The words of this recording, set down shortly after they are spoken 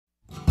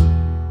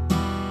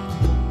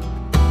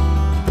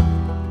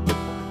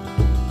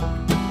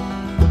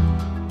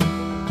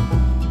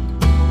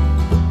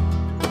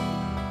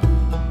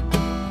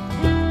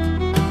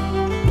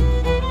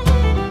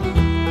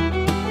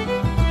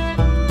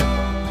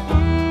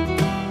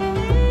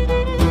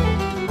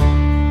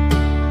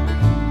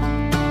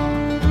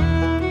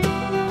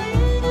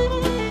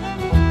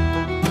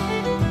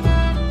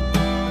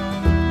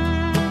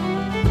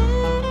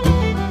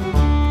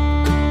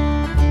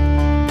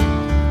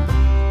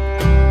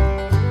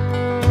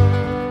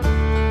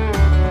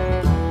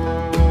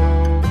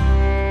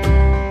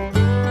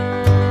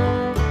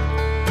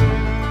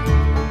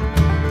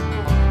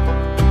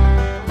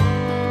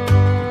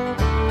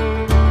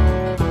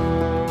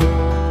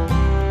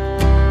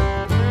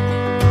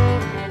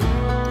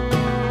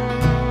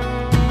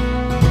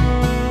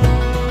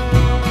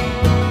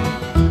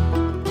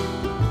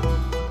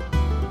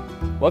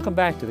Welcome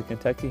back to the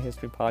Kentucky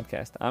History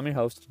Podcast. I'm your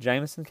host,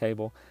 Jameson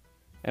Cable,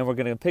 and we're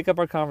going to pick up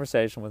our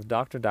conversation with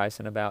Dr.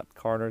 Dyson about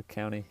Carter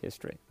County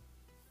history.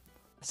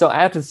 So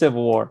after the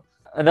Civil War,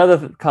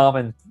 another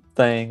common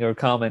thing or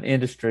common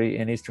industry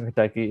in Eastern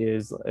Kentucky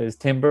is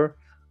timber.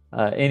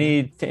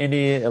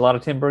 A lot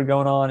of timber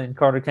going on in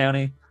Carter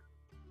County.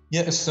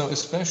 Yeah, so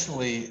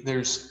especially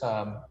there's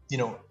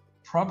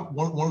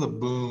probably one of the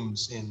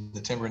booms in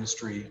the timber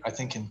industry, I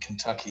think in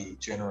Kentucky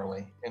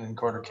generally, and in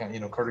Carter County.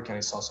 Carter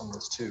County saw some of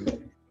this too.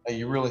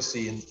 You really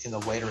see in the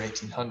later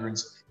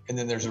 1800s, and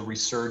then there's a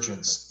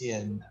resurgence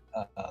in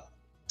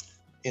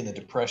the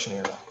Depression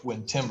era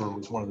when timber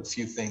was one of the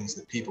few things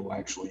that people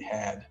actually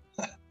had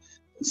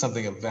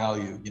something of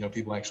value.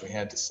 People actually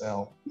had to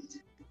sell.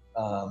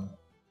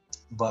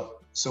 But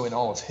so in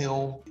Olive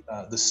Hill,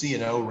 the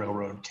C&O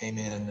Railroad came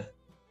in,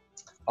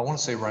 I want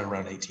to say right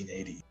around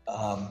 1880.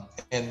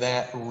 And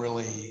that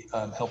really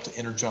helped to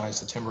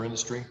energize the timber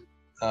industry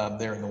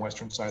there in the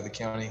western side of the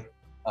county.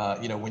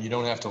 When you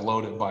don't have to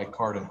load it by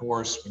cart and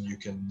horse, when you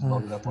can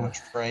load it up on a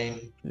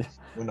train,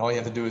 when all you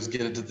have to do is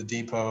get it to the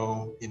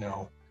depot, You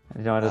don't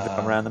have to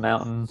come around the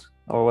mountains,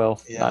 or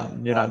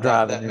you're not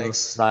driving, you're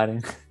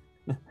riding.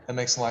 That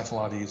makes life a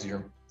lot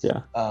easier.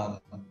 Yeah.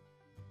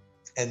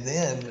 And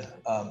then,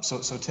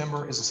 so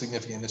timber is a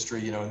significant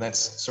industry, and that's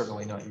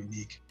certainly not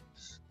unique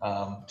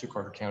to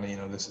Carter County.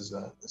 This is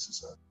a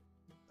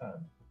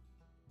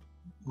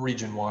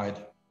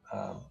region-wide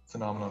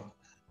phenomenon.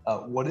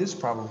 What is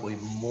probably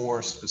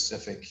more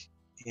specific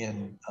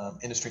in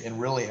industry, and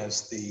really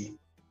as the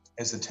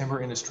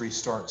timber industry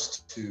starts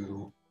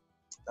to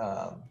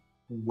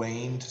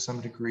wane to some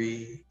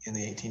degree in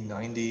the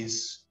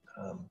 1890s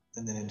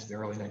and then into the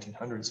early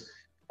 1900s,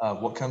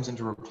 what comes in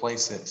to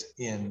replace it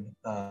in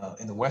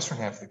the western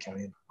half of the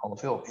county, in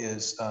Olive Hill,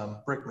 is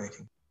brick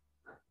making.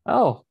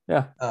 Oh,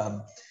 yeah.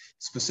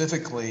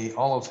 Specifically,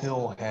 Olive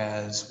Hill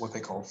has what they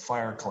call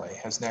fire clay,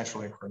 has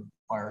naturally occurring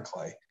fire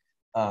clay,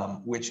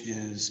 which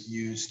is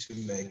used to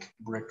make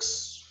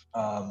bricks.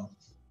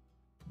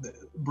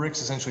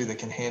 Bricks essentially that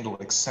can handle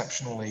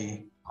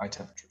exceptionally high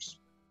temperatures.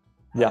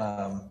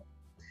 Yeah.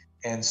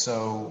 And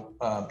so,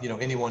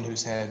 anyone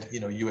who's had,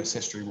 U.S.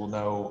 history will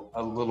know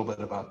a little bit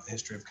about the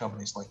history of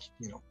companies like,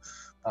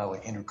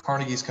 like Andrew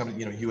Carnegie's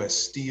company, U.S.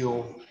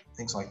 Steel,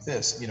 things like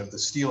this.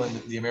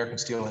 The American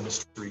steel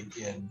industry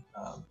in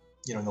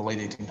the late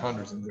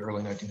 1800s and the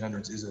early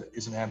 1900s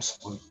is an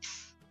absolute,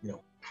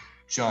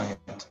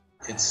 giant.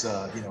 It's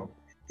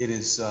it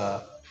is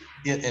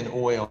it and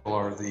oil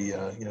are the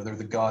they're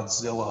the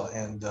Godzilla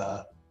and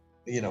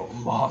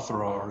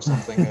Mothra or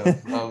something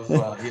of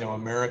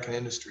American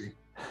industry.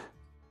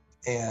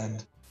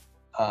 And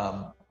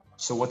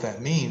so what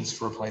that means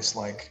for a place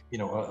like,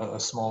 a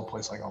small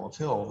place like Olive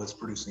Hill that's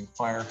producing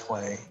fire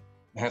clay,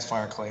 has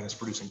fire clay and is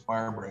producing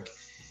fire brick,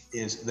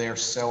 is they're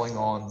selling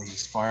on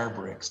these fire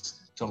bricks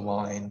to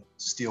line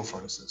steel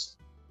furnaces.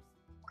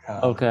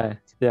 Okay,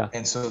 yeah.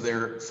 And so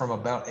they're from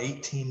about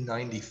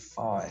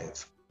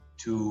 1895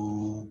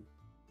 to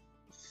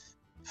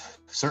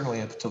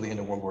certainly up until the end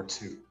of World War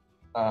II.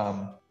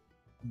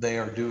 They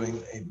are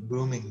doing a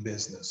booming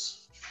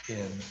business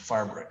in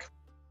fire brick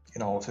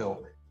in Olive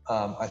Hill.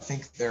 I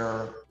think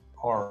there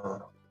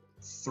are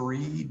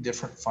 3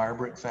 different fire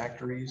brick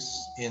factories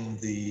in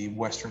the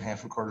western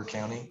half of Carter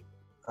County,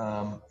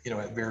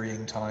 at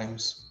varying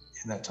times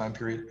in that time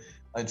period.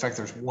 In fact,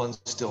 there's one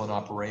still in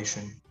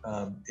operation.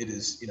 It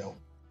is,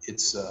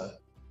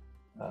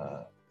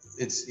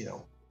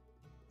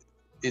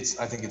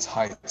 I think its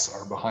heights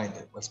are behind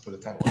it. Let's put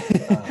it that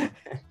way.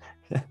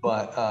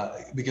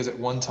 But because at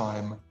one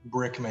time,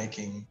 brick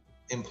making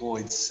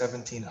employed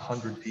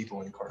 1,700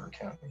 people in Carter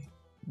County.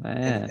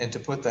 Man. And to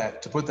put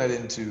that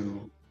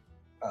into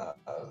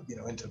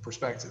into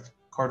perspective,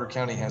 Carter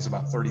County has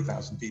about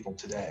 30,000 people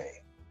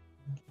today.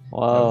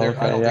 Wow.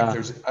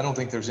 I don't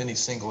think there's any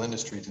single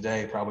industry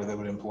today probably that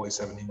would employ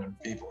 1,700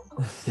 people in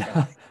Carter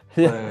County.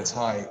 But at its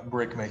height,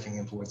 brick making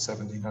employed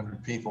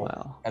 1,700 people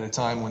at a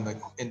time when the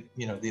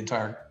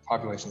entire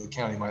population of the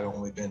county might have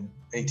only been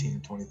 18 or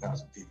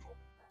 20,000 people.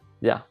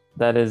 Yeah,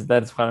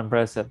 that's quite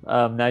impressive.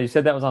 Now you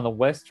said that was on the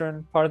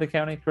western part of the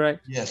county,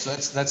 correct? Yeah, so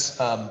that's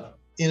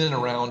in and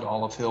around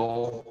Olive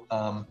Hill.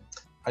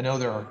 I know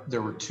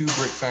there were 2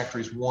 brick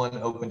factories. One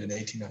opened in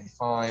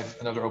 1895,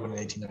 another opened in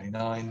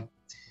 1899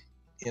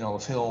 in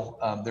Olive Hill.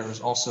 There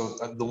was also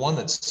the one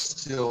that's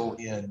still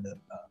in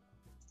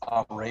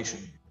operation,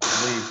 I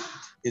believe,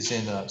 is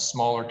in a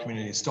smaller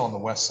community, still on the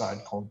west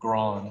side, called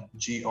Grahn,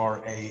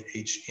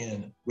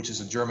 Grahn, which is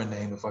a German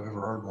name if I've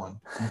ever heard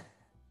one.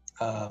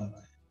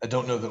 I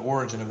don't know the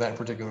origin of that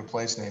particular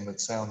place name, but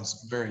it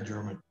sounds very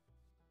German.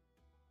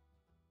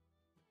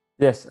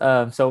 Yes.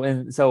 So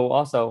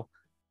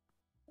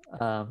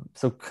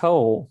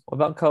coal. What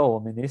about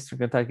coal? I mean, Eastern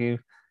Kentucky.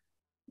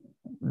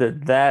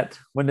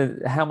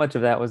 How much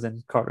of that was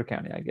in Carter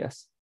County, I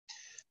guess?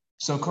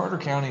 So Carter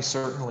County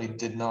certainly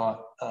did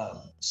not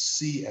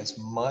see as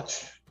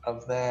much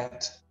of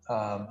that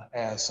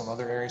as some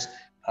other areas.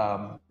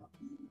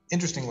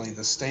 interestingly,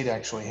 the state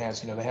actually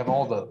has, they have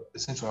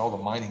essentially all the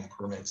mining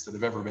permits that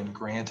have ever been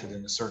granted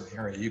in a certain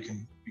area. You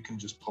can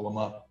just pull them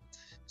up,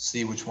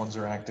 see which ones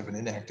are active and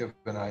inactive.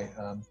 And I,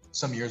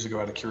 some years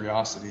ago, out of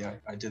curiosity,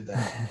 I did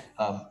that.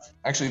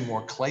 Actually,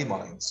 more clay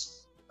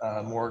mines,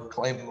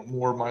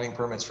 more mining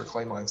permits for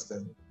clay mines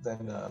than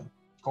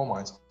coal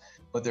mines.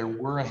 But there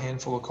were a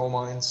handful of coal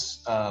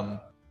mines, and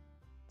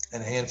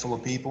a handful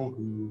of people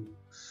who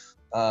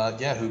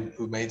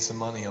made some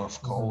money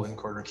off coal in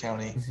Carter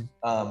County.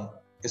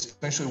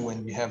 Especially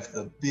when you have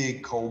the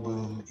big coal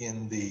boom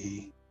in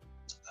the,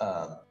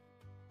 I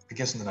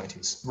guess in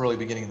the really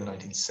beginning of the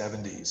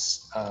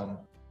 1970s.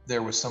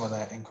 There was some of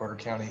that in Carter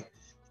County.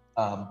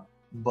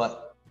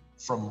 But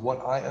from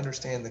what I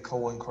understand, the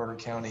coal in Carter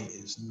County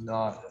is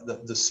not,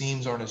 the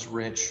seams aren't as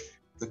rich.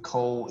 The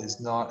coal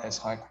is not as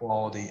high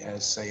quality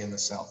as, say, in the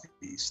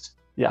Southeast.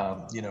 Yeah.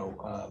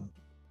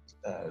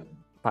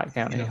 Pike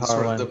County,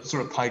 the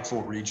sort of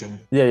Pikeville region.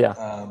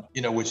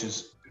 Which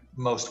is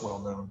most well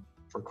known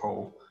for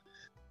coal.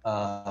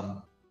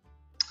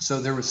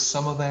 So there was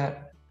some of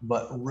that,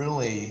 but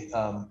really,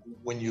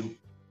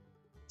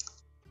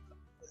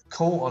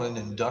 coal on an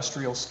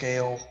industrial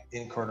scale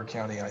in Carter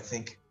County, I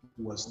think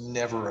was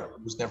never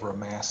a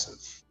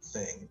massive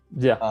thing.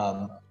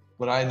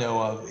 What I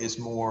know of is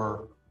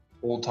more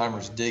old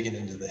timers digging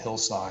into the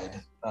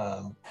hillside.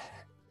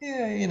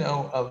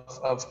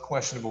 Of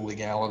questionable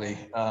legality,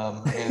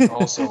 and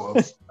also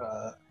of,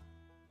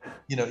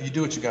 you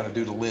do what you got to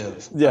do to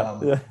live,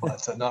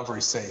 but not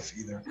very safe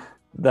either.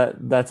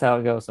 That's how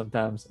it goes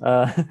sometimes.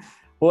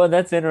 Well,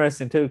 that's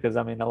interesting too, because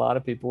I mean, a lot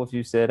of people, if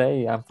you said,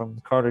 "Hey, I'm from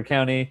Carter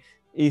County,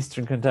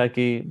 Eastern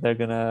Kentucky," they're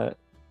gonna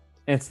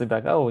instantly be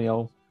like,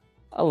 "Oh,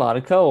 a lot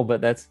of coal," but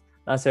that's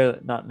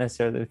not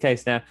necessarily the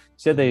case. Now, you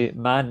said they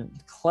mine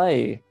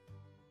clay.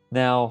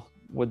 Now,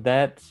 would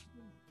that,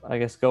 I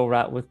guess, go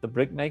right with the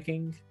brick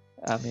making?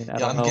 I mean,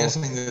 I'm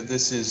guessing that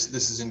this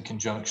is in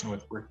conjunction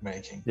with brick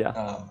making.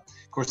 Of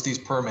course, these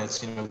permits,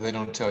 they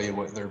don't tell you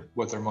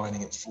what they're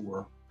mining it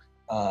for.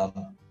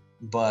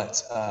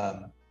 But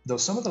though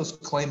some of those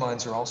clay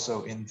mines are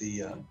also in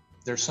the,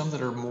 there's some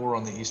that are more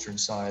on the eastern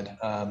side.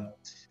 I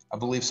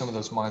believe some of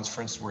those mines,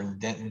 for instance, were in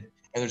Denton.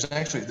 And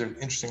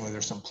interestingly,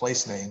 there's some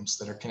place names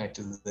that are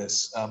connected to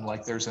this.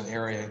 Like there's an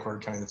area in Carter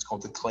County that's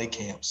called the clay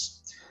camps.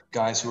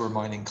 Guys who are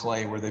mining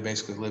clay, where they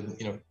basically live,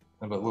 kind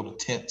of a little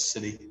tent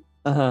city.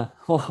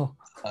 Wow.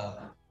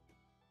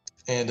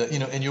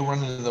 And you'll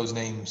run into those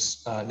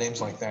names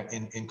like that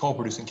in coal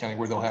producing county,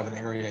 where they'll have an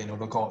area,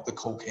 they'll call it the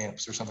coal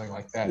camps or something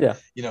like that.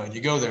 And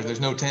you go there's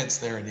no tents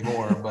there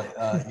anymore, but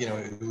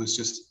it was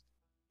just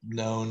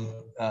known.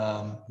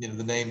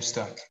 The name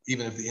stuck,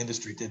 even if the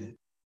industry didn't.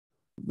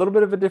 A little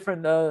bit of a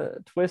different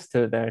twist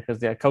to it there,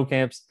 because coal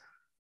camps,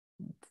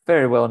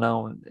 very well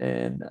known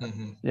in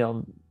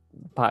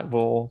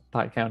Pikeville,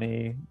 Pike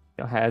County,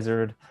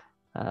 Hazard,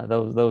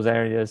 those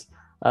areas.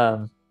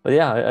 But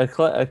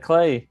a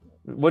clay.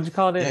 What'd you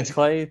call it?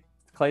 Clay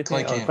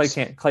camps.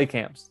 Clay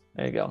camps.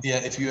 There you go.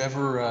 Yeah, if you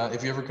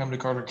ever come to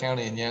Carter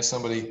County and you ask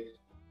somebody,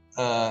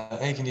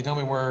 "Hey, can you tell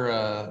me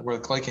where the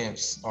clay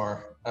camps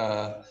are?"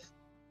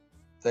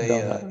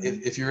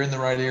 If you're in the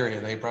right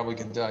area, they probably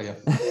can tell you.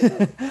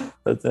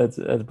 That's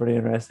pretty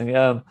interesting.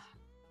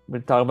 We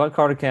talk about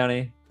Carter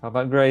County, talk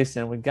about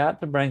Grayson. We got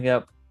to bring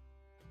up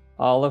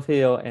Olive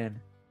Hill and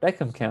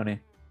Beckham County.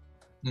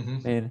 I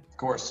mean, of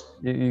course,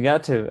 you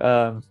got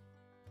to.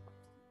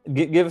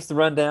 Give us the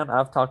rundown.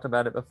 I've talked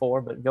about it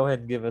before, but go ahead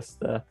and give us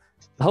the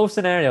whole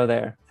scenario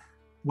there.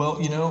 Well,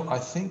 I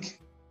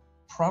think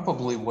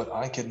probably what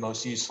I could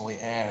most usefully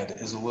add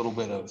is a little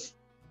bit of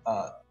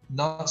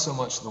not so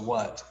much the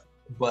what,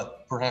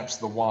 but perhaps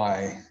the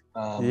why.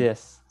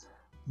 Yes.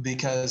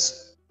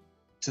 Because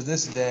to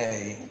this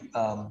day,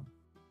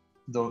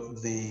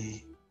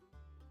 the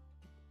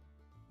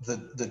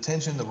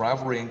tension, the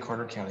rivalry in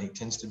Carter County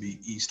tends to be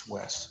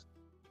east-west.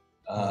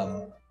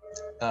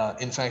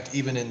 In fact,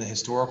 even in the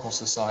Historical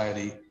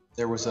Society,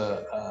 there was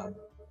kind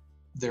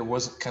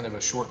of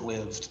a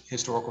short-lived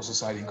Historical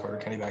Society in Carter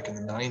County back in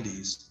the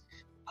 90s,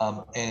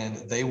 and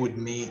they would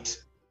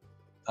meet.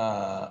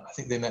 I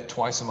think they met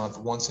twice a month,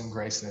 once in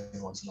Grayson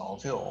and once in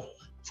Olive Hill,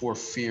 for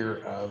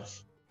fear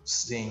of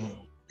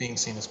being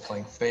seen as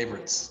playing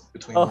favorites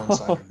between one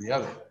side or the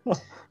other.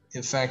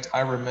 In fact,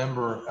 I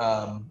remember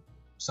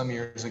some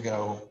years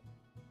ago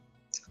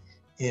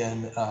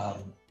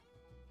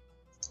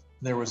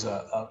there was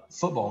a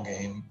football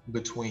game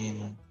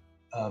between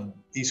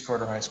East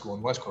Carter High School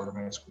and West Carter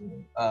High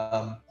School.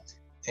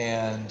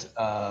 And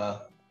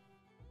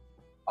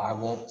I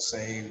won't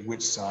say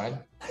which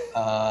side,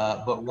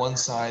 but one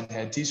side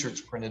had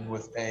T-shirts printed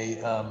with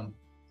a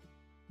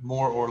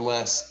more or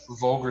less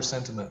vulgar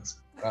sentiment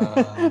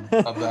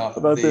about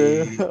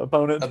the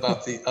opponent,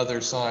 about the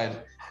other side.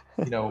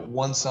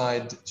 One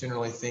side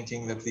generally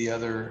thinking that the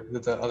other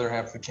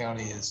half of the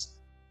county is,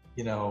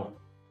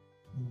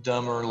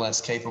 dumber, less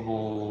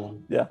capable,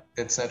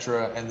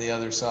 etc., and the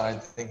other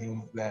side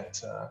thinking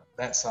that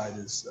that side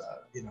is,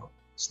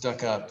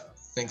 stuck up,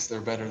 thinks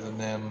they're better than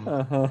them,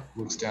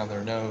 looks down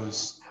their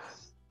nose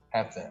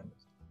at them.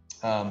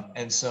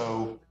 And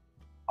so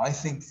I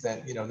think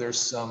that, there's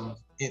some,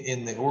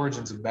 in the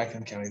origins of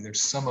Beckham County,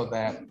 there's some of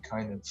that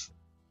kind of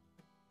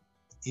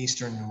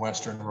Eastern and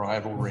Western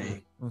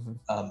rivalry,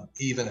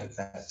 even at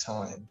that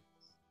time,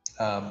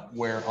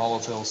 where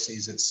Olive Hill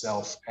sees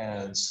itself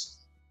as,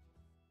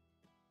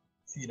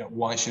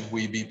 why should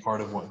we be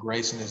part of what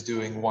Grayson is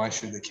doing? Why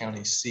should the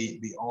county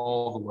seat be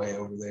all the way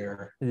over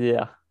there?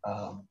 Yeah.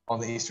 On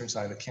the eastern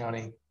side of the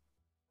county.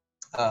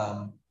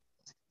 And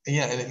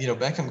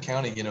Beckham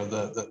County,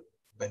 the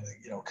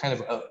kind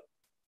of a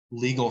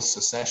legal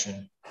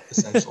secession,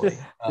 essentially.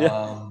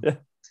 Yeah.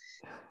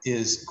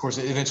 Is, of course,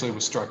 it eventually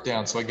was struck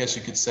down. So I guess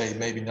you could say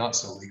maybe not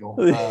so legal.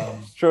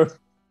 Sure.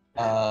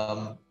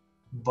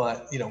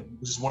 But,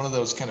 just one of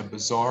those kind of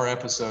bizarre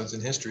episodes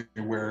in history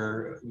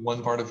where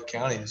one part of the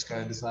county just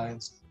kind of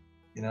decides,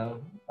 I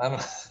don't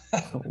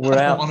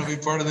want to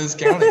be part of this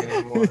county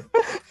anymore.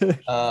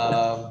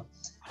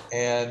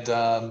 And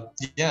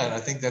I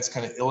think that's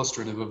kind of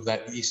illustrative of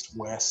that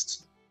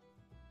East-West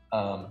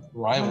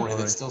rivalry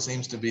that still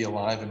seems to be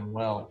alive and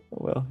well.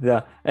 Well,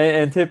 yeah,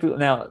 and typically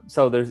now,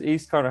 so there's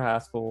East Carter High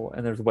School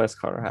and there's West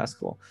Carter High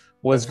School.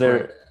 Was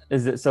there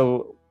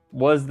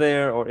was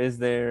there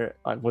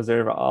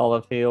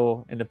Olive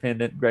Hill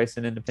Independent,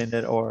 Grayson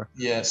Independent, or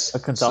yes, a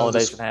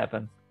consolidation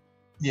happened?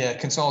 Yeah,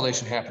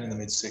 consolidation happened in the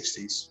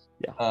mid-'60s.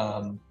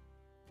 Yeah.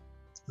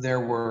 There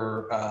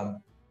were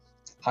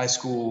high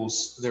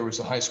schools. There was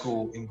a high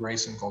school in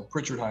Grayson called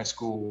Pritchard High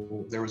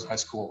School. There was a high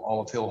school,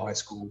 Olive Hill High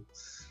School.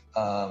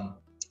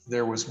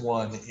 There was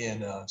one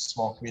in a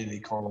small community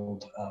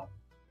called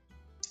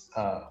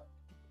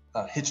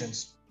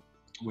Hitchens,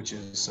 which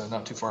is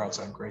not too far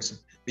outside Grayson.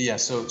 But yeah,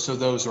 so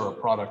those are a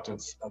product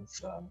of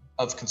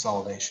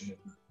consolidation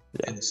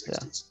in the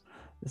 60s.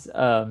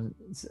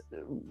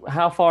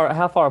 How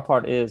far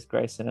apart is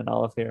Grayson and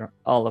Olive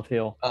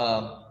Hill?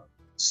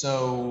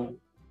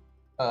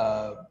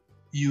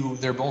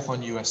 They're both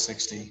on US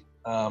 60,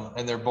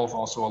 and they're both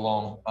also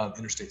along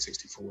Interstate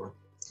 64.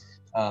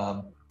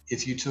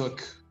 If you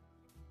took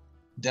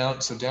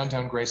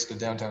downtown Grayson to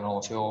downtown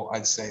Olive Hill,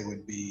 I'd say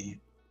would be,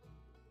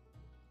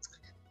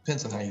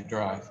 depends on how you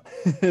drive.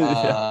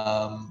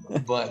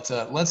 But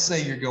let's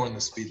say you're going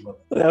the speed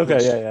limit. Okay,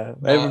 yeah.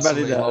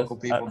 Everybody does. Local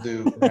people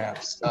do,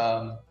 perhaps.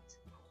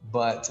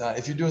 But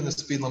if you're doing the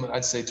speed limit,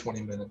 I'd say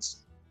 20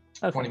 minutes.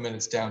 20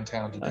 minutes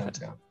downtown to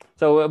downtown.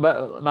 So,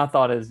 but my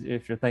thought is,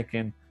 if you're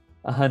thinking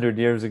 100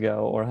 years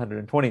ago or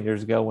 120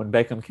 years ago when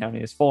Beckham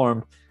County is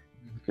formed,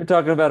 you're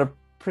talking about a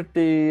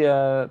pretty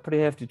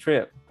hefty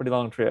trip, pretty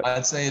long trip.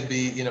 I'd say it'd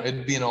be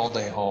an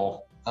all-day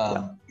haul.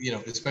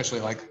 Especially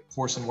like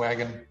horse and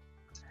wagon.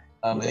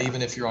 And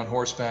even if you're on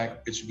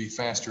horseback, it should be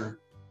faster.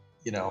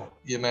 You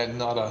imagine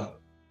not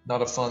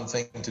a fun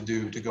thing to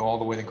do, to go all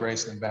the way to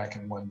Grayson and back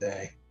in one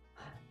day.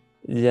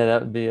 Yeah,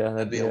 that'd be a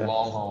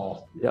long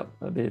haul. Yep,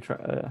 that'd be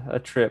a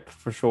trip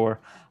for sure.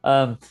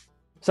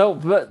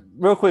 But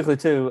real quickly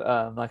too,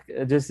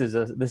 this is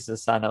a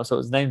side note. So it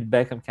was named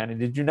Beckham County.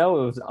 Did you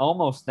know it was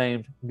almost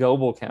named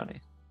Goble County?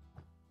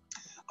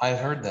 I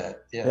heard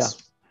that.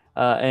 Yes.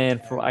 Yeah.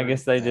 I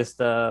guess they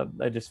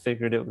just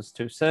figured it was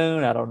too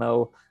soon. I don't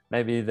know.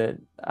 Maybe that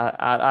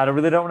I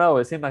really don't know.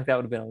 It seemed like that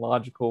would have been a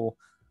logical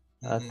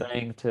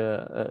thing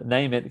to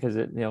name it, because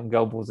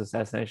Goble's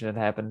assassination had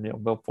happened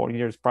about 4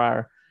 years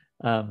prior.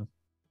 But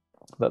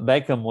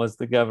Beckham was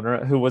the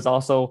governor, who was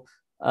also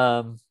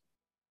the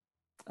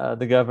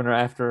governor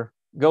after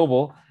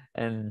Goble,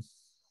 and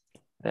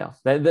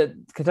that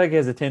Kentucky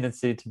has a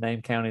tendency to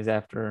name counties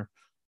after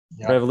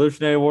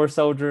Revolutionary War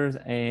soldiers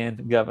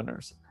and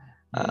governors.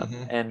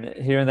 And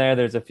here and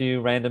there's a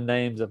few random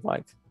names of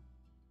like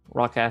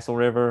Rockcastle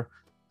River,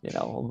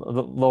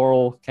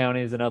 Laurel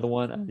County is another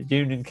one,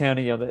 Union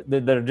County,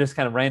 that are just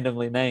kind of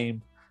randomly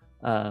named.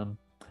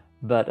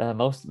 But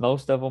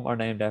most of them are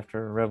named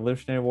after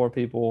Revolutionary War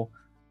people,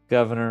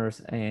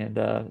 governors, and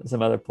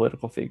some other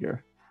political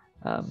figure.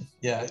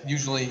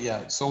 Usually,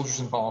 soldiers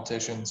and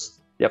politicians.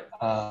 Yep.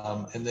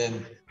 And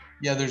then,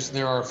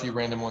 there are a few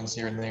random ones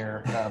here and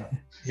there.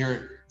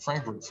 Here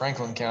at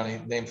Franklin County,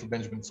 named for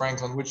Benjamin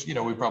Franklin, which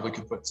we probably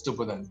could still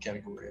put that in the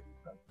category of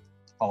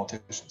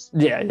politicians.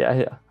 Yeah.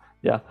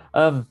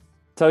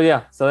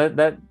 So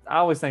that I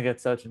always think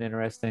it's such an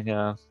interesting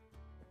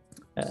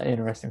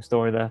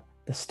story. The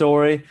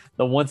story,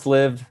 the once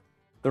lived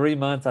 3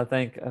 months, I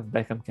think, of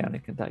Beckham County,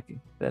 Kentucky,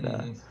 that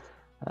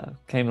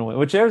came and went.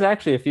 Which there's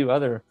actually a few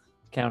other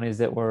counties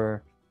that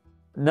were,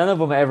 none of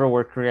them ever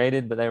were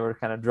created, but they were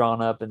kind of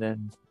drawn up, and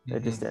then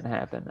it just didn't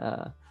happen.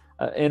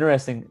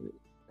 Interesting.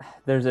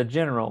 There's a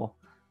general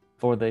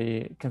for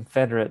the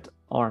Confederate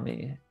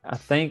Army. I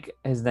think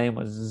his name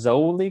was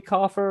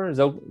Zollicoffer. Is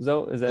that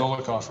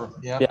Zollicoffer?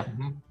 Yeah.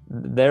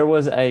 There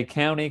was a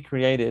county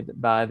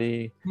created by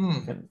the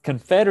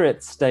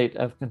Confederate state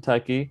of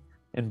Kentucky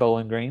in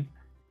Bowling Green,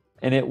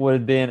 and it would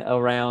have been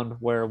around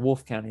where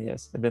Wolfe County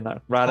is. It'd been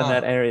like right in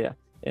that area.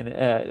 And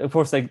of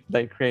course,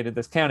 they created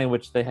this county,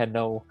 which they had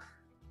no.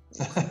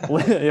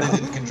 They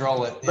didn't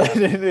control it. They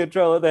didn't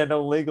control it. They had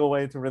no legal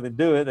way to really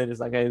do it. They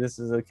just like, hey, this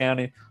is a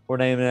county. We're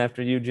naming it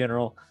after you,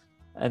 General.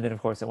 And then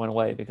of course it went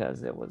away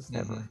because it was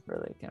never Mm-hmm.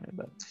 really a county.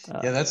 But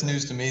Yeah, that's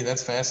news to me.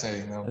 That's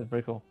fascinating, though. it's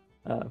pretty cool.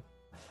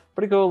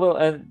 Pretty cool little,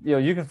 and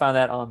you can find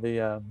that on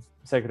the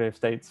Secretary of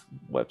State's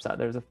website.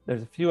 There's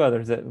a few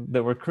others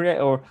that were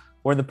created or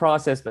were in the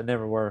process but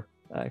never were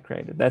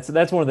created.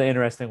 That's one of the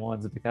interesting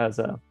ones because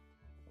the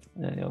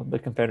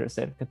Confederate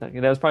state of Kentucky.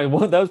 That was probably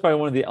one of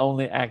the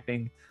only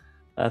acting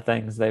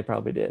things they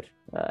probably did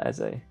as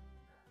a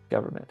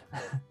government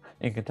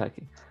in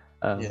Kentucky.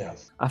 Yeah.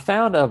 I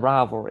found a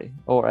rivalry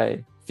or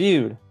a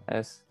feud,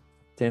 as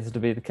tends to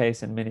be the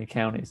case in many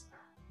counties.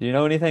 Do you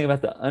know anything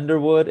about the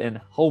Underwood and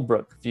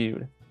Holbrook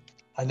feud?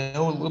 I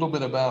know a little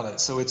bit about it.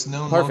 So it's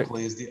known Perfect.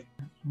 locally as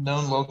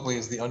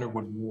the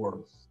Underwood War.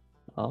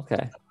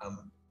 Okay.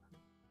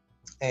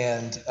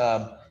 And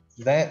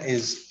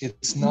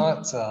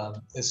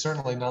it's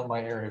certainly not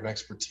my area of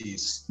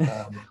expertise.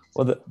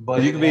 Well,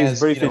 but you can be as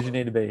brief as you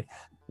need to be.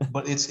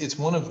 But it's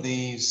one of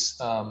these,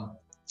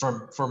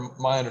 from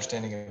my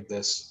understanding of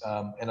this,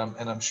 and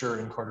I'm sure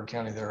in Carter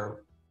County there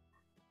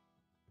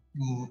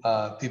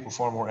are people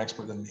far more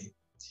expert than me.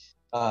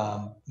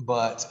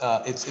 But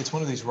it's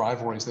one of these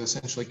rivalries that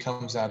essentially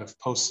comes out of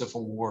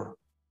post-Civil War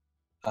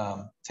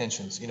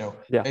tensions.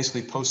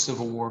 Basically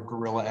post-Civil War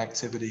guerrilla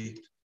activity.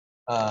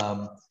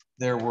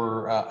 There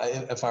were,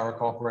 if I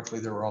recall correctly,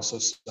 there were also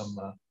some,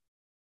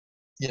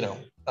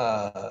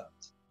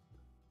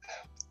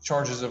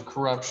 charges of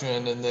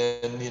corruption, and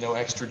then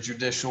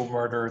extrajudicial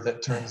murder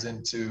that turns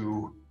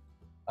into,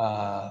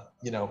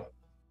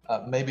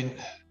 maybe.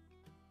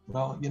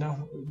 Well,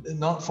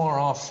 not far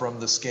off from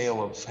the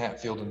scale of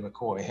Hatfield and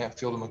McCoy.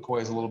 Hatfield and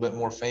McCoy is a little bit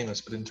more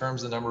famous, but in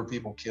terms of the number of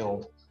people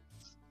killed,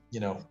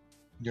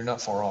 you're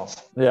not far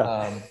off.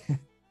 Yeah.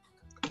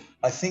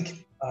 I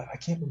think I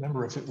can't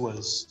remember if it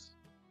was.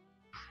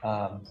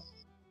 I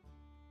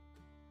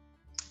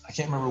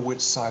can't remember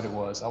which side it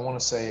was. I want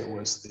to say it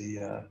was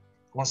the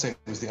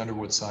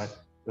Underwood side,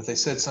 but they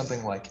said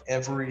something like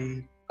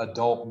every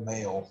adult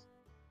male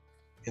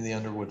in the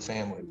Underwood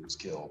family was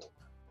killed.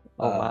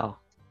 Oh wow.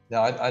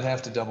 Now I'd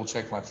have to double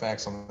check my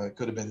facts on that. It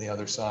could have been the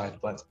other side,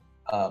 but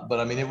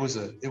I mean it was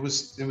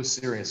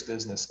serious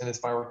business, and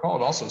if I recall,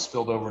 it also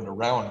spilled over into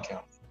Rowan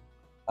County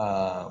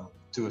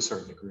to a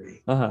certain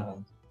degree.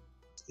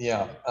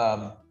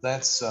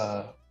 That's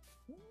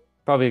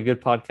probably a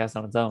good podcast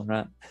on its own,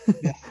 right?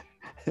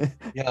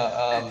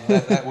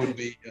 That would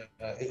be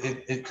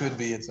it could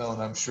be its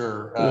own, I'm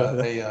sure.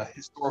 A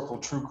historical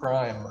true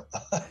crime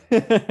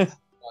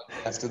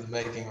podcast in the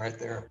making right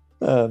there.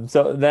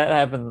 So that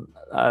happened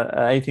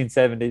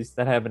 1870s.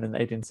 That happened in the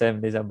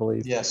 1870s, I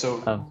believe. Yeah. So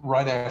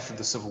right after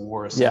the Civil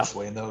War,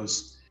 essentially, and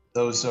those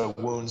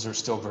wounds are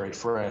still very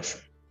fresh.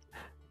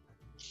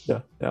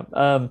 Yeah.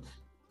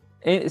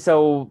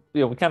 So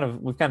we've kind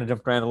of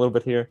jumped around a little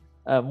bit here.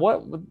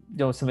 What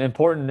some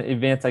important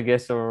events, I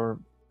guess, or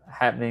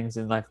happenings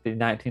in like the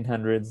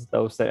 1900s?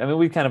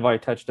 We kind of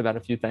already touched about a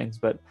few things,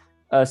 but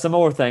some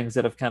more things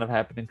that have kind of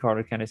happened in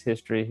Carter County's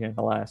history here in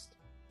the last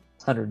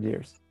 100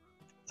 years.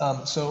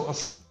 So a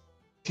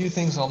few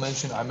things I'll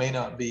mention. I may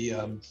not be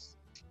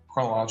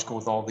chronological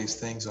with all these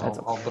things, but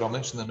I'll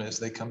mention them as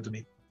they come to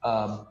me.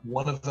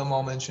 One of them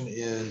I'll mention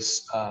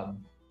is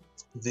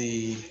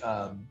the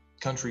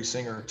country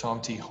singer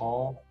Tom T.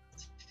 Hall.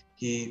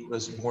 He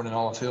was born in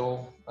Olive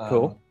Hill.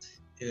 Cool.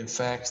 In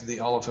fact, the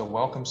Olive Hill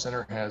Welcome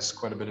Center has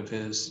quite a bit of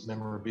his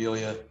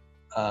memorabilia.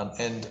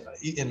 And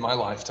in my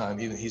lifetime,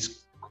 even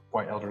he's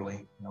quite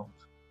elderly,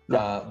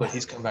 but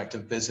he's come back to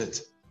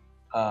visit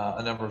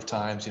a number of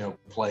times,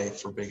 play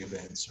for big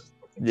events or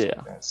things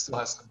like that. Still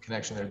has some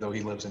connection there, though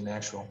he lives in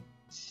Nashville.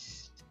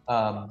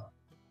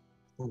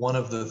 One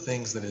of the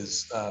things that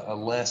is a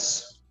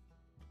less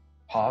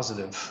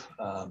positive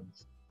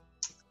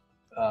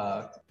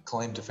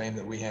claim to fame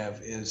that we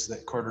have is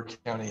that Carter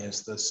County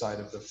is the site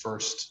of the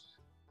first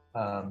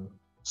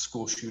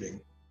school shooting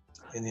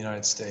in the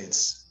United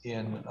States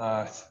in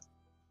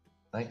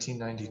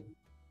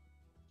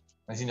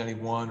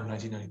 1991 or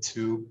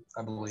 1992,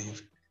 I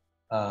believe.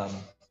 A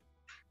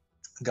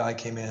guy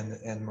came in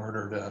and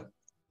murdered a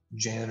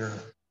janitor.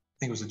 I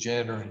think it was a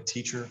janitor and a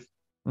teacher.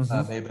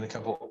 Mm-hmm. May have been a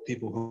couple of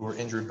people who were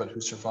injured, but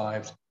who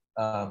survived.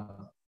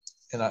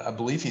 And I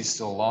believe he's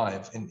still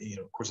alive, and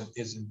of course,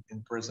 is in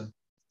prison.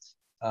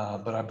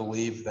 But I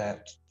believe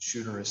that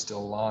shooter is still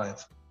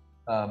alive.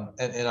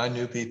 And I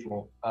knew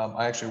people.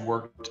 I actually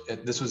worked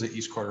this was at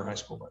East Carter High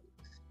School.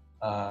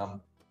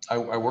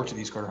 I worked at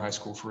East Carter High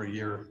School for a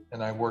year,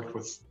 and I worked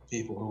with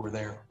people who were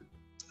there.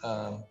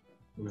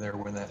 Who were there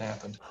when that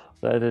happened.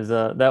 That is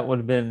that would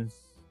have been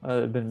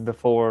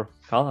before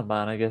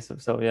Columbine, I guess.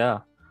 So yeah.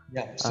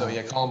 Yeah. So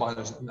Columbine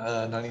was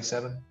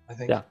 97, I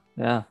think.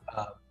 Yeah.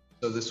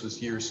 So this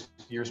was years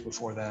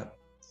before that.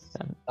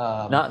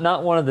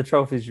 Not one of the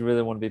trophies you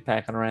really want to be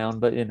packing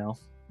around, but No,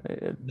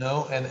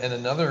 and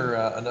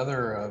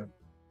another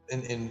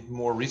in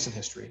more recent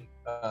history,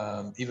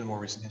 even more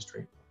recent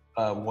history,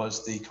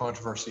 was the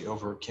controversy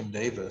over Kim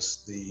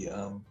Davis. She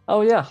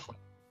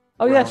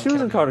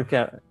was in Carter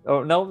County.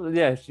 Oh no,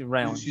 yeah,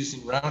 She's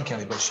in Rowan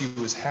County, but she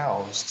was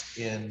housed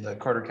in the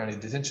Carter County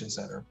Detention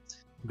Center.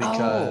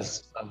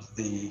 because of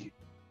the,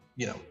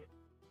 you know,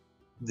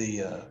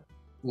 the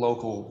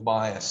local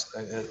bias,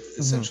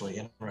 essentially,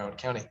 in Rowan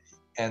County.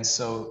 And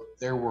so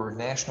there were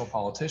national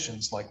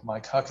politicians like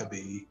Mike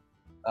Huckabee,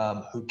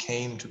 who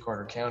came to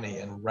Carter County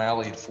and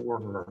rallied for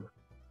her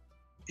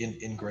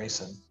in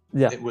Grayson.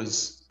 Yeah. It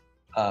was,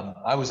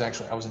 I was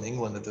in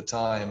England at the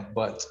time,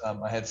 but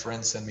I had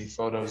friends send me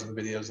photos and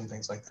videos and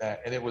things like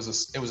that, and it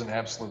was an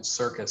absolute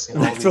circus. You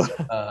know, all these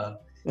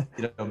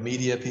you know,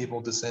 media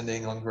people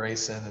descending on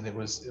Grayson, and it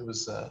was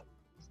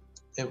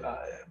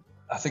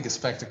I think a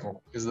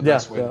spectacle is the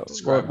best way to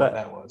describe what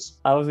that was.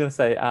 I was gonna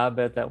say, I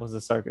bet that was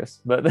a circus,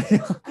 but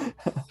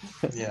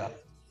yeah.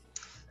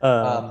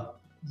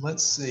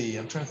 Let's see.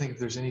 I'm trying to think if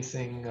there's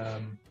anything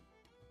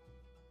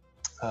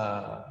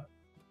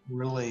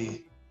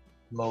really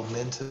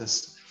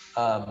momentous.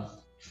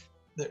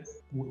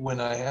 When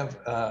I have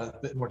a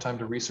bit more time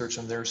to research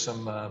them, there's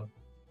some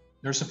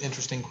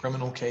interesting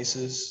criminal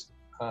cases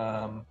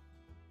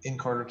in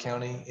Carter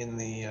County in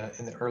the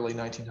early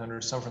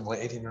 1900s, some from the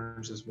late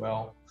 1800s as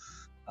well.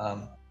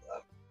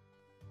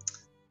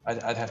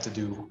 I'd have to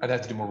do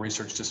more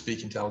research to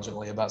speak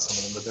intelligently about some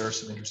of them, but there are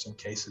some interesting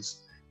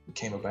cases that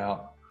came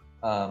about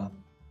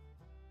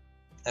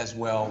as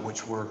well,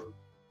 which were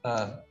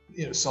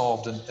you know,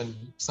 solved and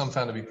some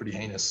found to be pretty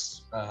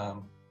heinous.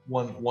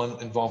 One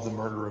involved the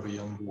murder of a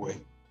young boy.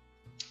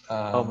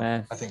 Oh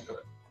man! I think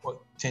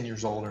 10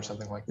 years old or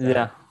something like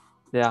that.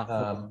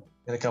 Yeah.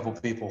 And a couple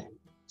people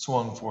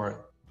swung for it.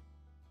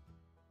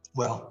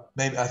 Well,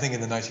 maybe I think in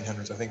the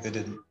 1900s, I think they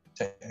didn't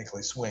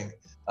technically swing,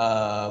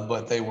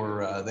 but they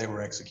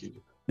were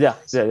executed. Yeah.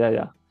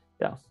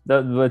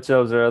 Which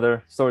those are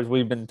other stories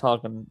we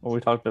talked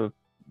a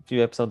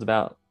few episodes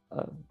about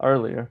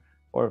earlier,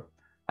 or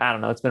I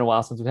don't know. It's been a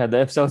while since we've had the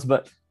episodes,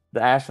 but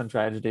the Ashland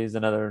tragedy is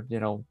another, you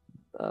know,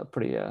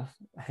 pretty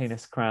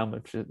heinous crime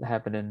which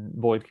happened in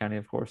Boyd County,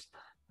 of course.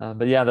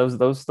 But yeah,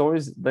 those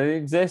stories, they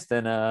exist,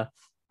 and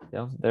you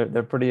know,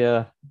 they're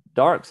pretty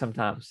dark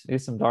sometimes.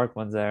 There's some dark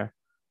ones there.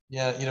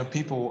 Yeah, you know,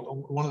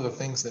 one of the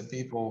things that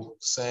people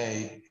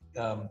say,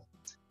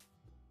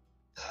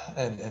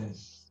 and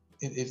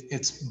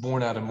it's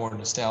born out of more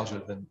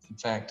nostalgia than in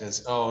fact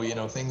is, oh, you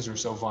know, things are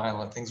so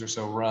violent, things are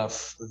so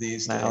rough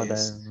these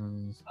days.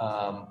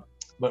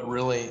 But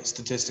really,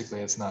 statistically,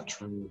 it's not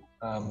true.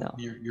 No.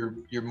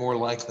 You're more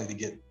likely to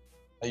get,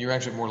 you're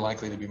actually more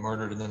likely to be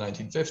murdered in the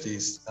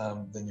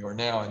 1950s than you are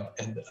now.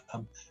 And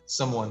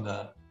someone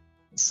I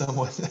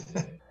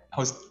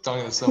was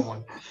talking to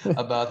someone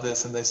about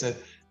this, and they said,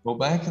 well,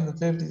 back in the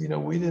 50s, you know,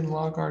 we didn't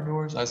lock our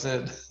doors. I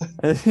said,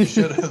 you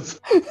should have.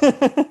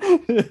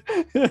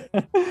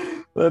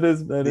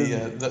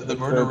 The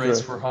murder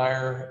rates were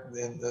higher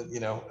than you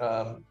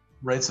know,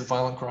 rates of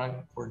violent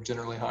crime were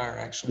generally higher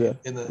actually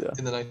in the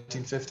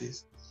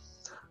 1950s.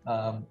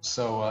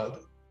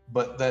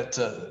 But that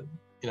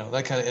you know,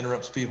 that kind of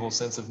interrupts people's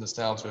sense of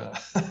nostalgia.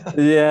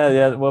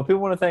 yeah. Well,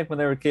 people want to think when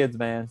they were kids,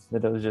 man,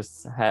 that it was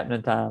just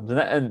happening times, and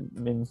I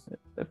mean,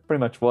 it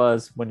pretty much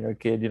was. When you're a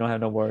kid, you don't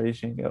have no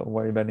worries. You can go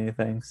worry about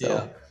anything. So.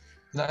 Yeah,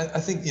 and I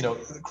think, you know,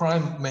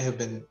 crime may have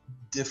been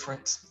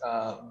different,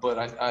 but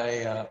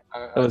I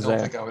don't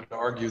think I would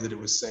argue that it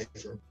was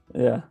safer.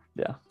 Yeah.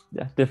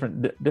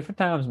 Different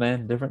times,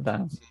 man. Different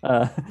times.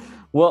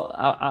 Well,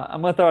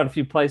 I'm gonna throw out a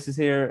few places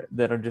here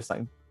that are just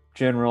like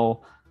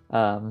general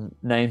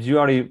names. You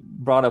already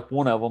brought up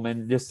one of them,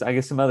 and just I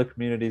guess some other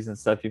communities and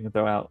stuff you can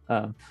throw out.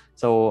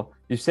 So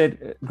you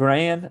said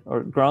Gran. Is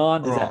that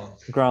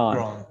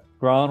Gran?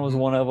 Gran was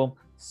one of them.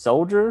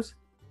 Soldiers,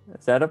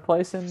 is that a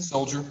place in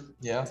Soldier?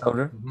 Yeah.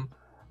 Soldier.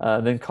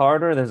 Mm-hmm. Then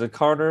Carter. There's a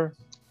Carter.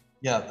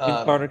 Yeah.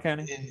 In Carter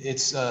County.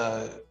 It's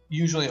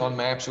usually on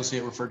maps you'll see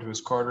it referred to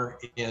as Carter.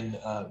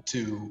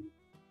 To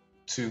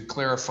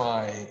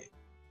clarify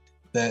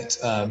that,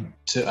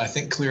 to I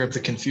think clear up the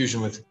confusion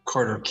with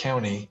Carter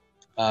County.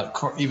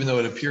 Even though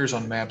it appears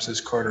on maps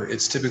as Carter,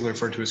 it's typically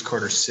referred to as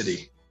Carter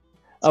City.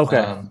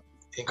 Okay.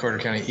 In Carter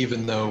County,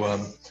 even though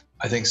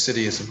I think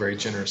city is a very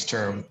generous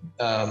term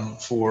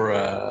for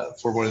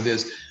what it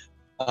is.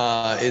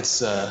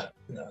 It's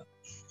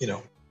you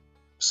know,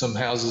 some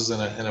houses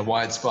and a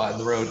wide spot in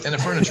the road and a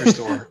furniture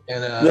store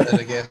and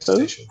a gas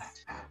station.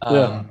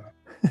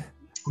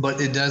 But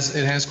it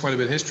has quite a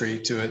bit of history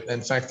to it.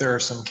 In fact, there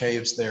are some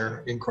caves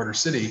there in Carter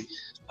City.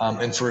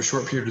 And for a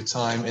short period of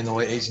time in the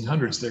late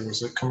 1800s, there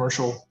was a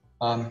commercial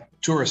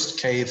tourist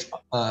cave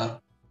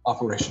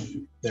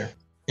operation there.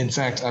 In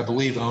fact, I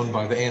believe owned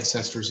by the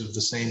ancestors of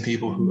the same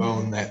people who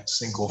own that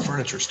single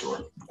furniture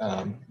store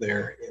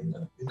there in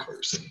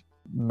Carter City.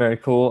 Very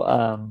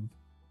cool.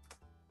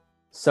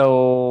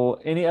 So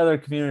any other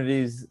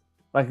communities,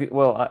 like,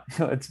 well,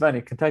 it's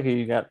funny, Kentucky,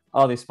 you got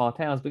all these small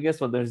towns, but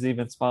guess what? There's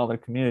even smaller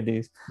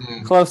communities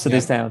close to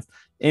these towns.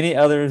 Any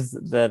others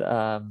that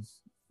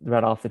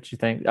right off that you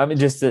think, I mean,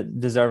 just that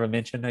deserve a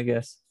mention, I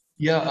guess?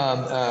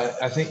 Yeah,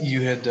 I think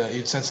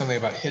you'd said something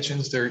about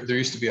Hitchens. There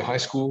used to be a high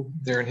school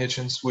there in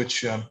Hitchens,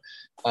 which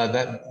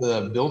that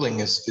the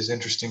building is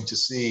interesting to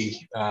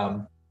see.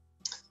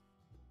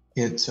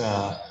 It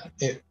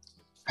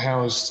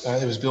housed.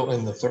 It was built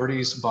in the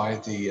 30s by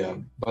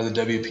the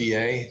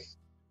WPA,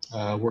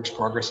 Works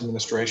Progress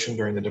Administration,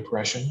 during the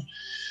Depression,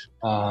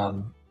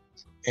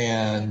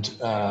 and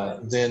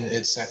then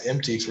it sat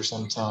empty for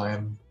some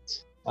time,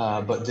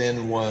 but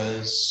then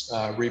was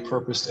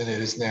repurposed, and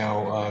it is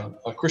now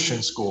a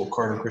Christian school,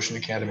 Carter Christian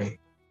Academy.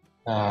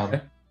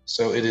 Okay.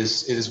 So it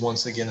is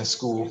once again a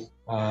school,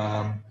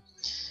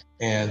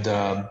 and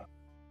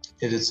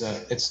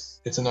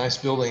it's a nice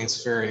building.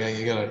 It's very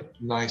you got a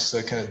nice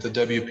kind of the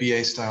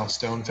WPA style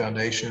stone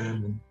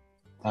foundation,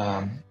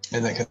 and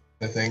that kind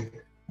of thing.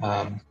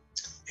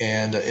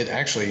 And it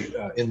actually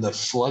in the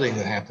flooding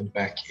that happened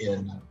back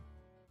in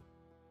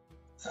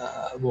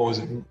what was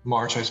it,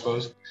 March, I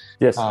suppose.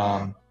 Yes.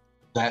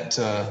 That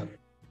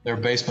their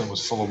basement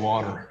was full of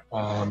water.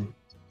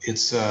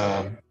 It's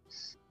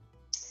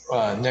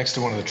next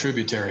to one of the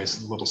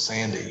tributaries, Little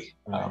Sandy,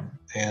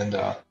 and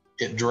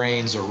it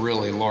drains a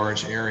really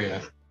large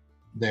area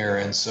there.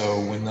 And so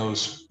when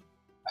those,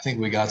 I think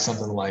we got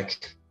something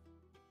like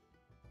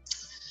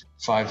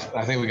I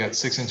think we got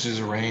 6 inches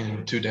of rain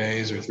in 2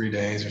 days or 3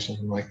 days or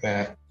something like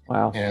that.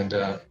 Wow. And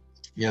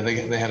yeah,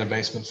 they had a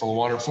basement full of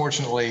water.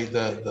 Fortunately,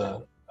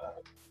 the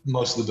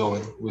most of the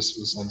building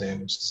was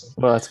undamaged. So.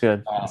 Well, that's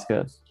good. That's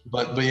good.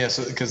 But yeah,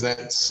 so because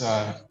that's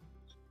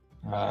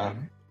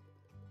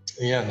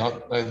yeah,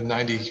 not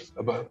 90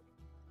 about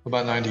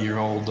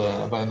 90-year-old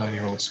about a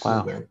 90-year-old school.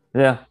 Wow. There.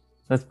 Yeah,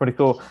 that's pretty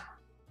cool.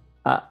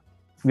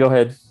 Go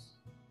ahead.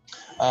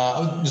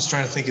 I'm just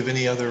trying to think of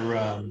any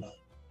other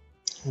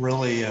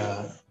really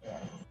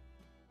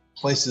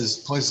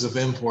places of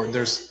import.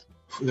 There's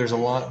a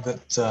lot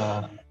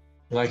that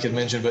I could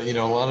mention, but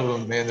a lot of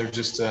them, man, they're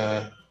just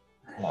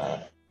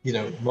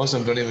most of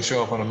them don't even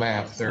show up on a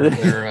map. They're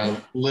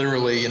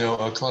literally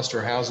a cluster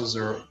of houses,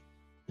 or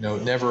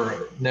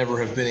never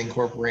have been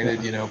incorporated.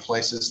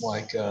 Places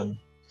like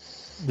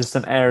just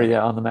an area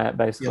on the map,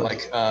 basically.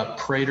 Like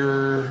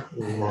Prater,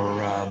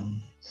 or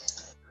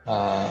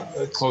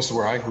close to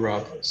where I grew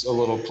up, it's a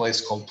little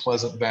place called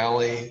Pleasant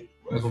Valley.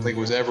 I don't think it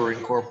was ever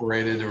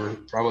incorporated, or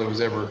probably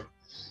was ever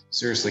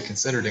seriously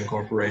considered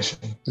incorporation.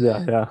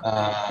 Yeah.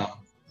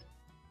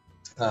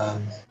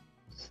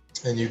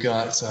 And you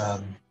got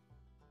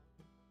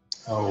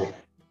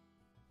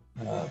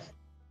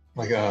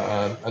like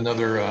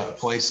another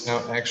place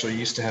out actually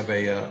used to have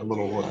a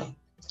little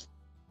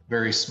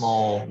very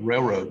small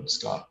railroad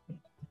stop.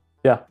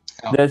 Yeah,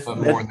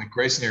 more in the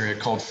Grayson area,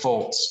 called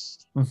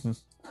Fultz. Mm-hmm.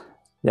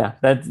 Yeah,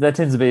 that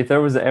tends to be, if there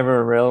was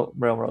ever a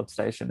railroad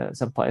station at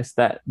some place,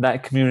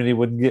 that community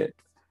would get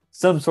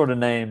some sort of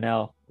name.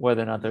 Now,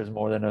 whether or not there's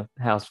more than a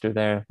house or two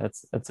there,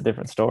 that's a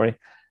different story.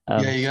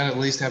 Yeah, you got to at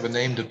least have a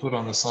name to put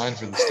on the sign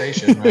for the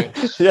station, right?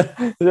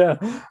 yeah,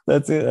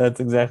 that's it. That's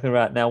exactly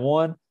right. Now,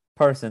 one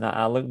person,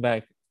 I look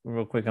back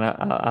real quick, and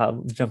I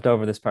jumped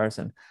over this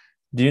person.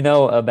 Do you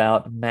know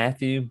about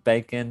Matthew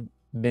Bacon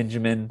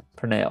Benjamin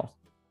Purnell?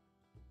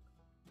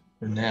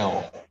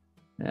 Purnell.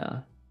 Yeah.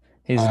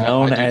 He's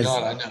known as.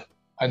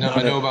 I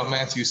know about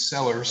Matthew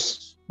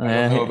Sellers. I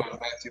don't know about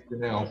Matthew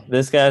Purnell.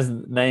 This guy's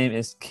name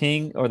is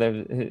King, or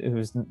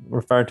who's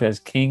referred to as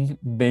King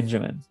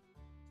Benjamin.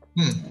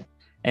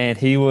 And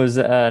he was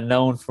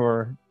known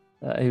for.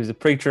 He was a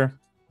preacher,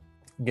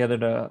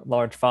 gathered a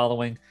large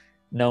following,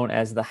 known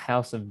as the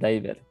House of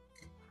David.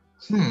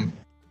 And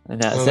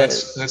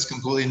that's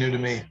completely new to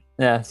me.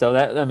 Yeah, so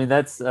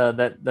that's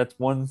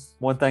one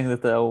thing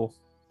that the old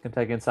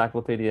Kentucky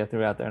Encyclopedia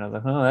threw out there, and I was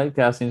like, oh, that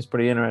guy seems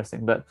pretty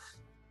interesting, but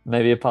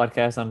maybe a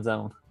podcast on his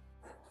own.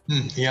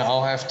 Yeah,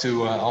 I'll have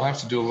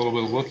to do a little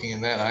bit of looking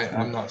in that.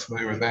 I'm not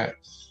familiar with that.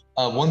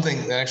 One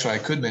thing that actually I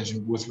could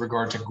mention with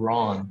regard to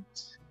Grawn,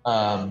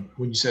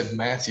 when you said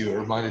Matthew, it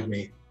reminded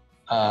me,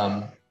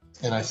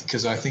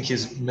 because I think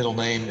his middle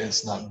name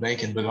is not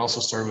Bacon, but it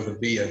also started with a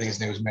B. I think his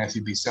name was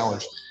Matthew B.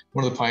 Sellers,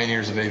 one of the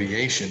pioneers of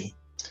aviation,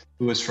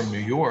 who was from New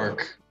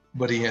York,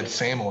 but he had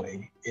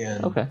family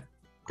in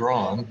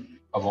Grawn,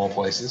 of all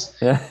places.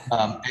 Yeah.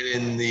 And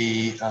in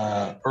the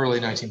early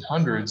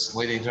 1900s,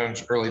 late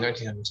 1800s, early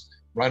 1900s,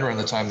 right around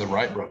the time the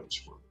Wright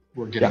brothers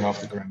were getting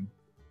off the ground.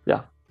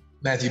 Yeah.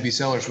 Matthew B.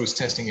 Sellers was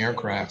testing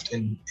aircraft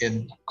in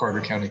Carter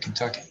County,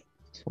 Kentucky.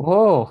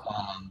 Whoa.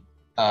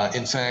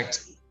 In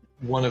fact,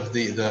 one of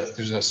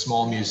there's a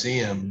small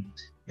museum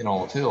in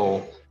Olive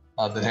Hill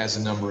that has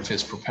a number of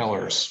his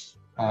propellers.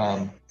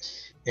 But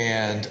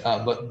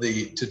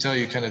to tell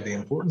you kind of the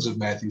importance of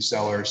Matthew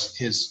Sellers,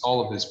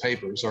 all of his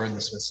papers are in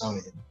the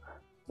Smithsonian.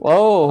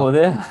 Whoa,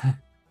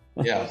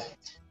 yeah.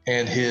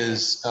 And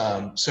his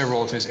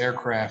several of his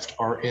aircraft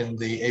are in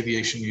the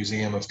Aviation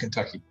Museum of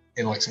Kentucky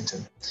in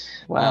Lexington.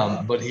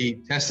 Wow. But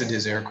he tested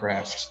his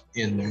aircraft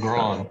in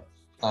Grawn.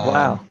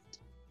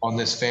 On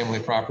this family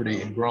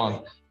property in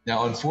Grawn.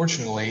 Now,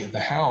 unfortunately, the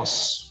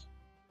house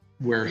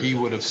where he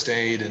would have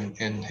stayed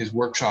and his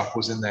workshop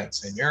was in that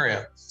same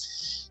area.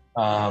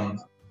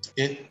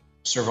 It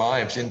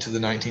survived into the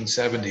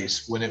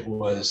 1970s when it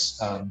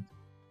was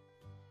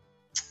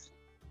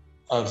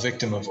a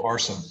victim of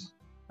arson,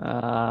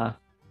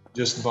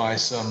 just by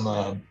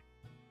some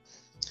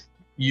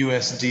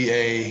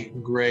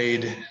USDA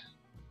grade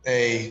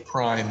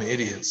prime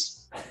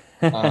idiots.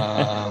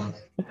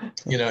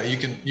 You know,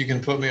 you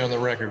can put me on the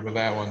record with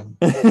that one.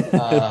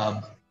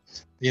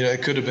 You know,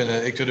 it could have been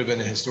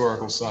a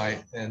historical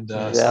site, and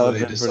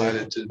somebody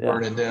decided to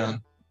burn it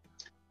down.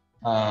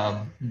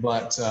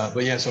 But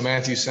yeah, so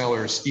Matthew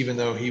Sellers, even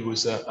though he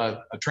was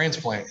a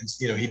transplant,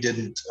 you know, he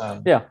didn't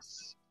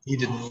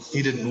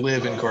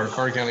live in Carter.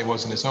 Carter County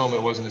wasn't his home,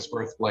 it wasn't his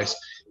birthplace,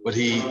 but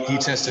he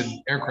tested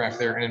aircraft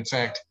there, and in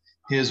fact,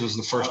 his was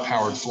the first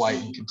powered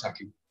flight in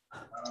Kentucky.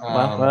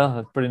 Well,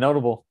 that's pretty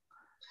notable.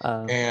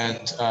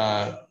 And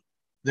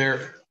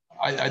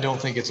I don't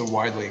think it's a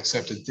widely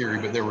accepted theory,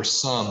 but there were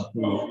some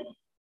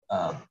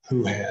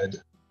who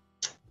had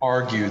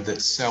argued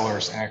that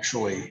Sellers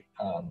actually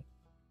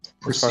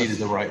preceded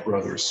the Wright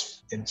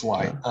brothers in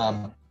flight.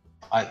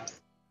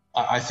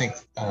 I think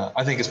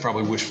it's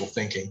probably wishful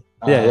thinking.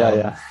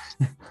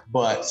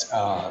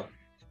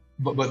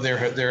 But there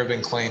have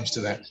been claims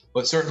to that.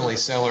 But certainly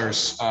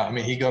Sellers, I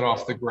mean, he got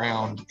off the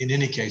ground. In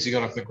any case, he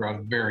got off the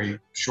ground very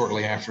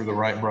shortly after the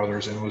Wright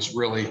brothers, and was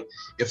really,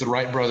 if the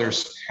Wright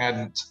brothers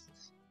hadn't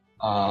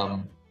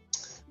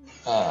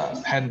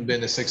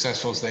been as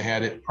successful as they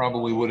had, it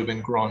probably would have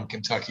been Grawn,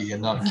 Kentucky,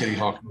 and not Kitty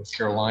Hawk, North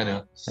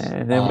Carolina.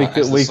 And then we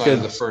could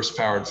of the first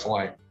powered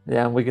flight.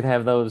 Yeah, and we could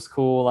have those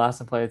cool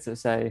license plates that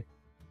say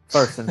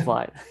 "first in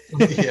flight."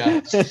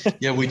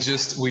 yeah, we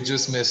just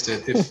missed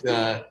it. If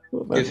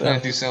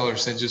Matthew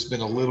Sellers had just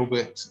been a little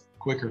bit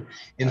quicker.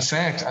 In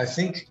fact, I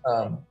think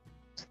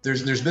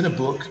there's been a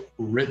book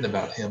written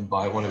about him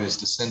by one of his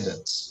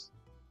descendants.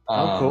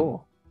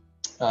 Cool.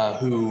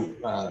 Who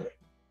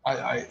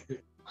I'm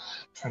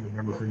trying to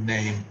remember her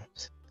name.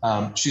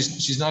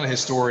 She's not a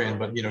historian,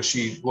 but you know,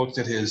 she looked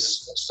at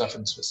his stuff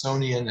in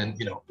Smithsonian, and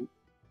you know, a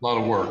lot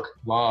of work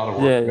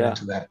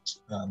into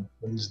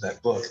that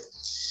book.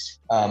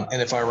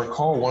 And if I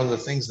recall, one of the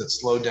things that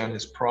slowed down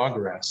his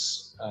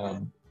progress,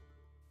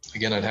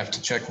 again, I'd have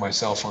to check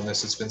myself on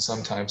this, it's been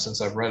some time since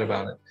I've read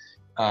about it,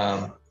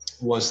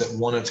 was that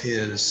one of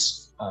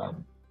his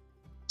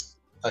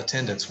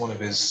attendants, one of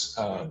his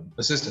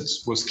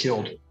assistants, was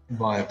killed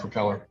by a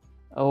propeller.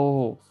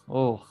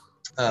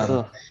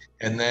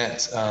 And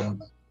that,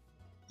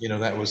 you know,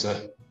 that was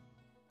a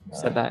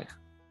setback.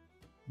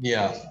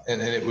 Yeah,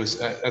 and it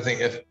was, I think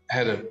it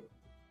had a,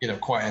 you know,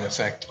 quite an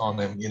effect on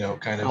them, you know,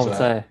 kind of. I would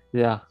say,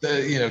 yeah.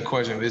 The, you know,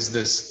 question is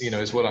this, you know,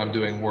 is what I'm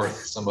doing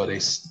worth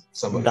somebody's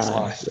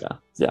life?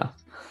 Yeah.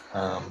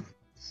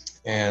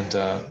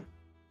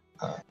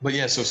 But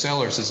yeah, so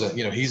Sellers is a,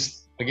 you know,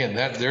 he's, again,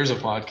 there's a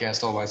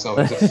podcast all by itself.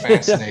 He's a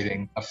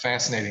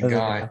fascinating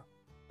guy.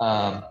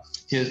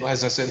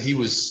 As I said, he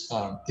was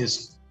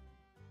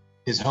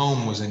his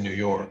home was in New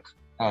York,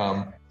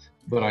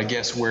 but I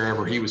guess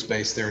wherever he was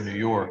based there in New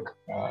York,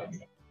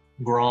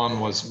 Grawn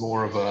was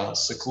more of a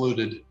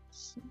secluded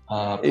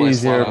place.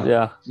 Easier,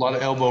 a lot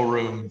of elbow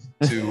room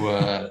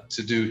to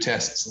do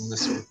tests and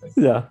this sort of thing.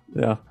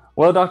 Yeah.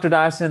 Well, Dr.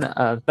 Dyson,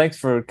 thanks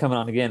for coming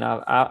on again.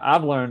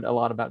 I've learned a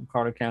lot about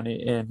Carter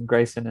County and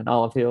Grayson and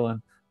Olive Hill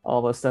and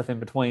all the stuff in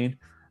between.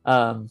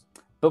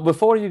 But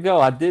before you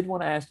go, I did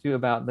want to ask you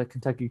about the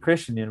Kentucky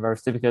Christian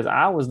University, because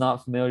I was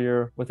not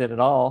familiar with it at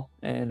all,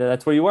 and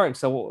that's where you work.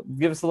 So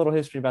give us a little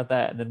history about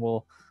that, and then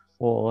we'll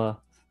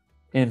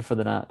end for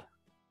the night.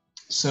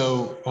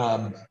 So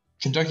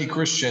Kentucky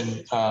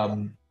Christian,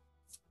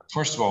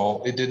 first of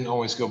all, it didn't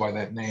always go by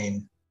that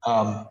name.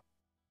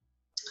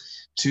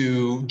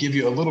 To give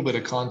you a little bit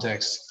of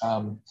context,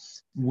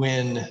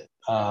 when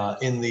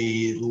in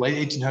the late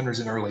 1800s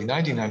and early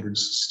 1900s,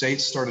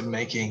 states started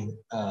making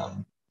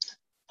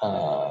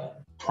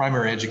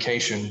primary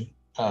education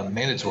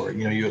mandatory.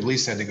 You know, you at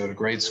least had to go to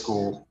grade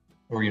school,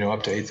 or, you know,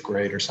 up to 8th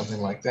grade or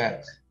something like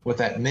that. What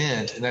that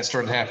meant, and that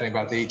started happening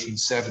about the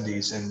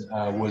 1870s,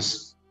 and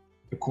was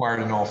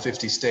required in all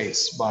 50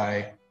 states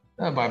by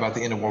about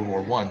the end of World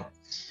War I.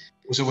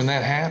 So when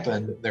that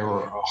happened, there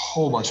were a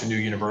whole bunch of new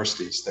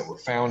universities that were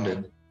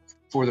founded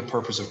for the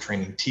purpose of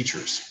training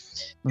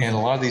teachers. And a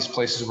lot of these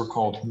places were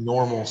called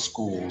normal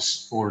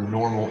schools or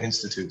normal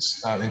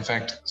institutes. In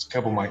fact, a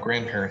couple of my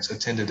grandparents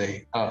attended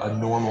a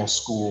normal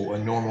school, a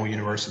normal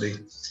university.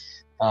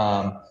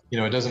 You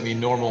know, it doesn't mean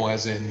normal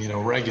as in, you know,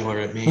 regular.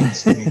 It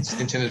means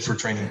intended for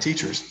training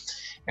teachers.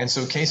 And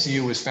so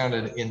KCU was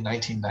founded in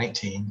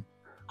 1919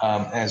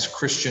 as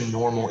Christian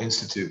Normal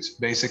Institute,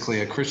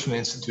 basically a Christian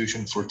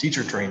institution for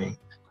teacher training.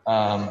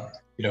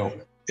 You know,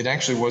 it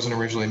actually wasn't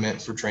originally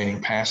meant for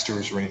training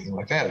pastors or anything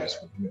like that. It was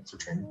meant for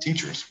training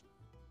teachers.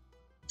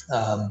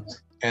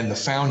 And the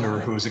founder,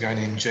 who was a guy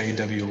named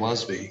J.W.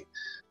 Lusby,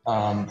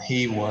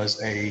 he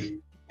was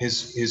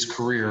his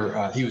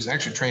career, he was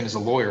actually trained as a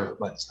lawyer,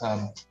 but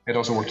had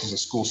also worked as a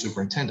school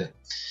superintendent.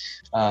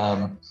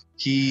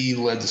 He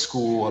led the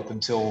school up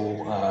until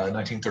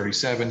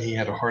 1937. He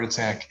had a heart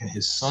attack, and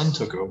his son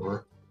took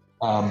over.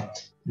 Now,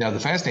 the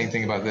fascinating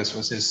thing about this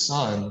was his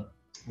son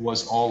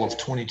was all of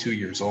 22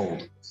 years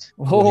old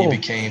when he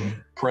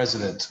became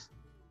president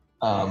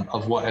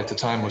of what at the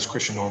time was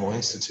Christian Normal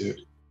Institute.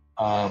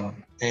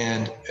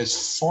 And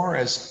as far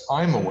as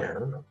I'm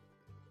aware,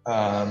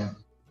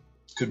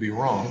 could be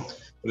wrong,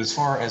 But as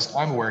far as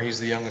I'm aware, he's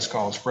the youngest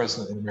college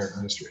president in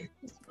American history.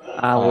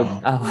 I would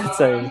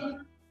say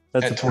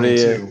that's at a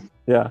pretty 22.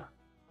 Yeah.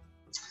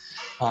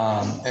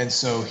 And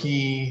so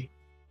he,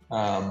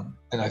 and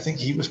I think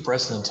he was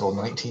president until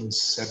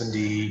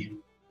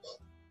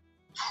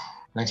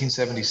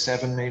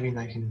 1977, maybe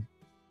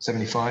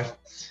 1975.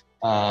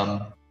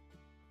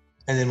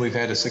 And then we've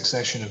had a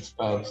succession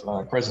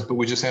of presidents, but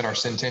we just had our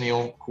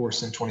centennial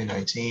course in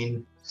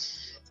 2019.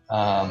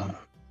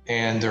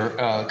 And there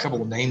are a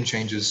couple of name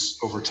changes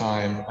over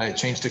time. I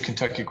changed to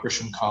Kentucky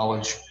Christian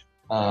College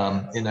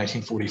in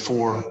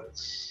 1944,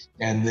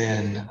 and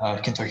then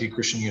Kentucky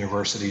Christian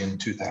University in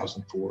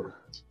 2004.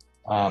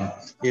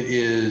 It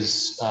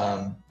is,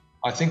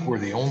 I think we're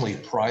the only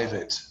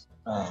private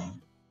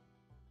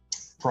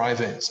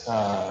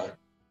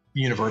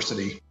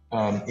university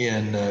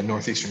in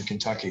northeastern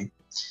Kentucky.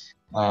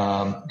 You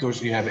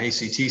have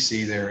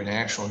ACTC there in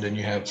Ashland, and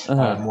you have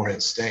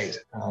Morehead State.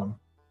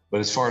 But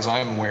as far as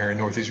I'm aware, in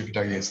northeastern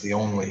Kentucky, it's the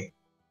only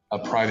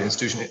private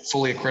institution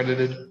fully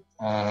accredited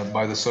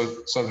by the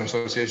Southern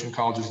Association of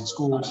Colleges and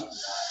Schools.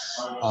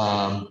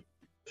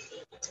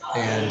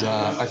 And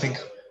I think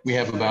we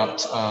have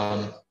about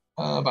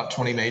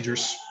 20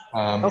 majors,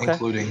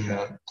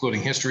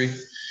 including history,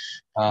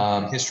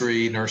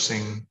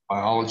 nursing,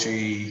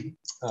 biology,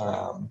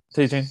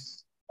 teaching.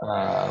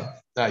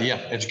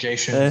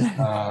 Education,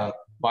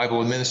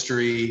 Bible and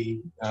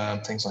ministry,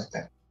 things like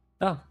that.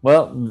 Oh,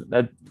 well,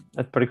 that's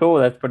pretty cool.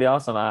 That's pretty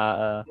awesome.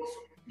 One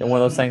of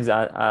those things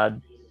I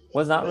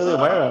was not really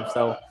aware of.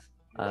 So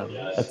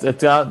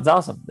it's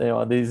awesome.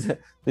 These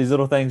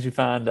little things you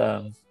find,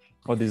 or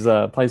these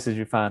places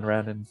you find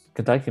around in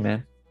Kentucky,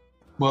 man.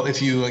 Well,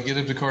 if you get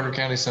up to Carter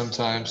County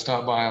sometime,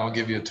 stop by. I'll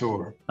give you a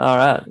tour. All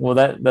right. Well,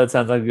 that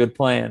sounds like a good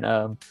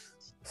plan.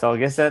 So I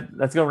guess that's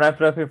going to wrap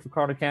it up here for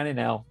Carter County.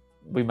 Now,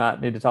 we might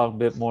need to talk a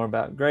bit more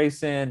about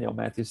Grayson,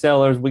 Matthew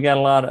Sellers. We got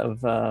a lot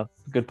of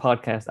good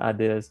podcast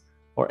ideas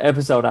or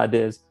episode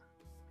ideas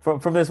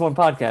from this one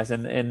podcast,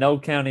 and no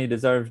county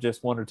deserves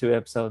just one or two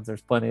episodes.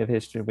 There's plenty of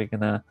history we can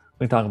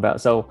talk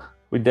about. So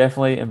we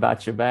definitely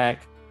invite you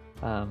back.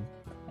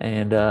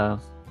 And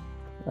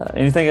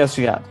anything else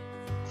you got?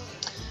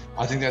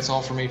 I think that's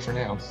all for me for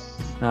now.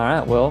 All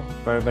right. Well,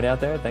 for everybody out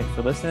there, thanks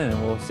for listening,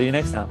 and we'll see you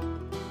next time.